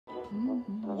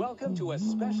Welcome to a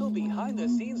special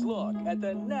behind-the-scenes look at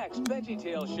the next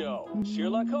VeggieTales show,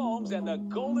 Sherlock Holmes and the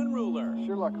Golden Ruler.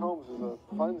 Sherlock Holmes is a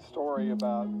fun story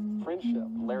about friendship.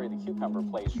 Larry the Cucumber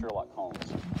plays Sherlock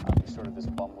Holmes. He's sort of this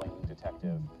bumbling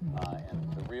detective,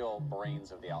 and the real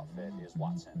brains of the outfit is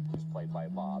Watson, who's played by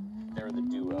Bob. They're the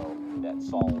duo that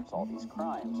solves all these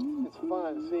crimes. It's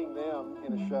fun seeing them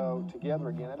in a show together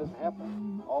again. That doesn't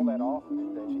happen all that often in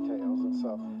VeggieTales, and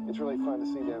so it's really fun to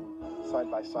see them side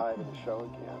by side in the show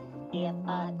again. If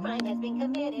a crime has been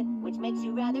committed, which makes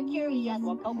you rather curious,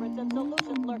 while culprits and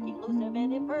solutions lurking elusive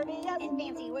and impervious, and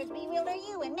fancy words bewilder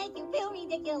you and make you feel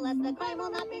ridiculous, the crime will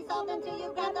not be solved until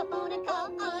you grab the phone and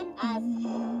call on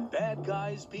us. Bad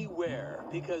guys beware,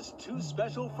 because two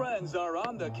special friends are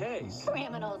on the case.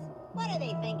 Criminals, what are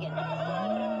they thinking?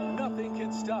 Nothing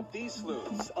can stop these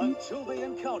sleuths until they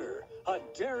encounter a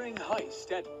daring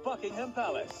heist at Buckingham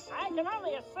Palace. I can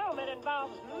only assume it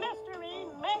involves mystery,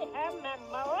 mayhem, and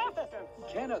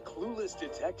maleficence. Can a clueless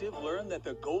detective learn that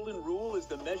the golden rule is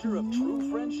the measure of true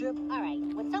friendship? All right,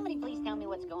 would somebody please tell me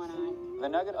what's going on? The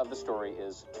nugget of the story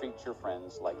is treat your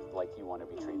friends like you want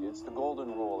to be treated. It's the golden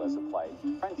rule as applied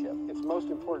to friendship. It's most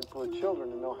important for the children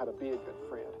to know how to be a good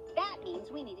friend. That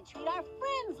means we need to treat our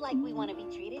friends like we want to be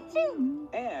treated too.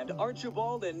 And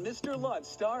Archibald and Mr. Lunt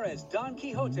star as Don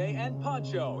Quixote and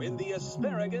Pancho in The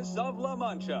Asparagus of La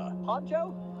Mancha.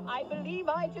 Pancho, I believe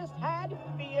I just had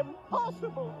the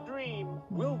impossible dream.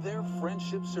 Will their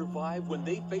friendship survive when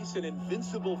they face an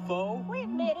invincible foe? We've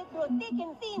made it through thick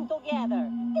and thin together.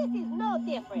 This is no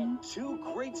different. Two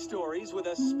great stories with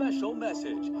a special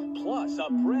message, plus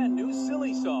a brand new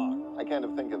silly song. I kind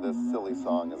of think of this silly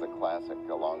song as a classic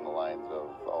along the lines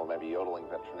of, maybe Yodeling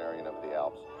Veterinarian of the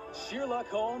Alps. Sherlock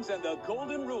Holmes and the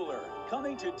Golden Ruler,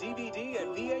 coming to DVD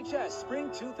and VHS spring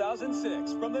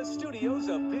 2006 from the studios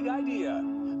of Big Idea.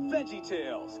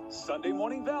 VeggieTales, Sunday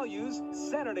morning values,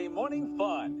 Saturday morning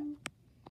fun.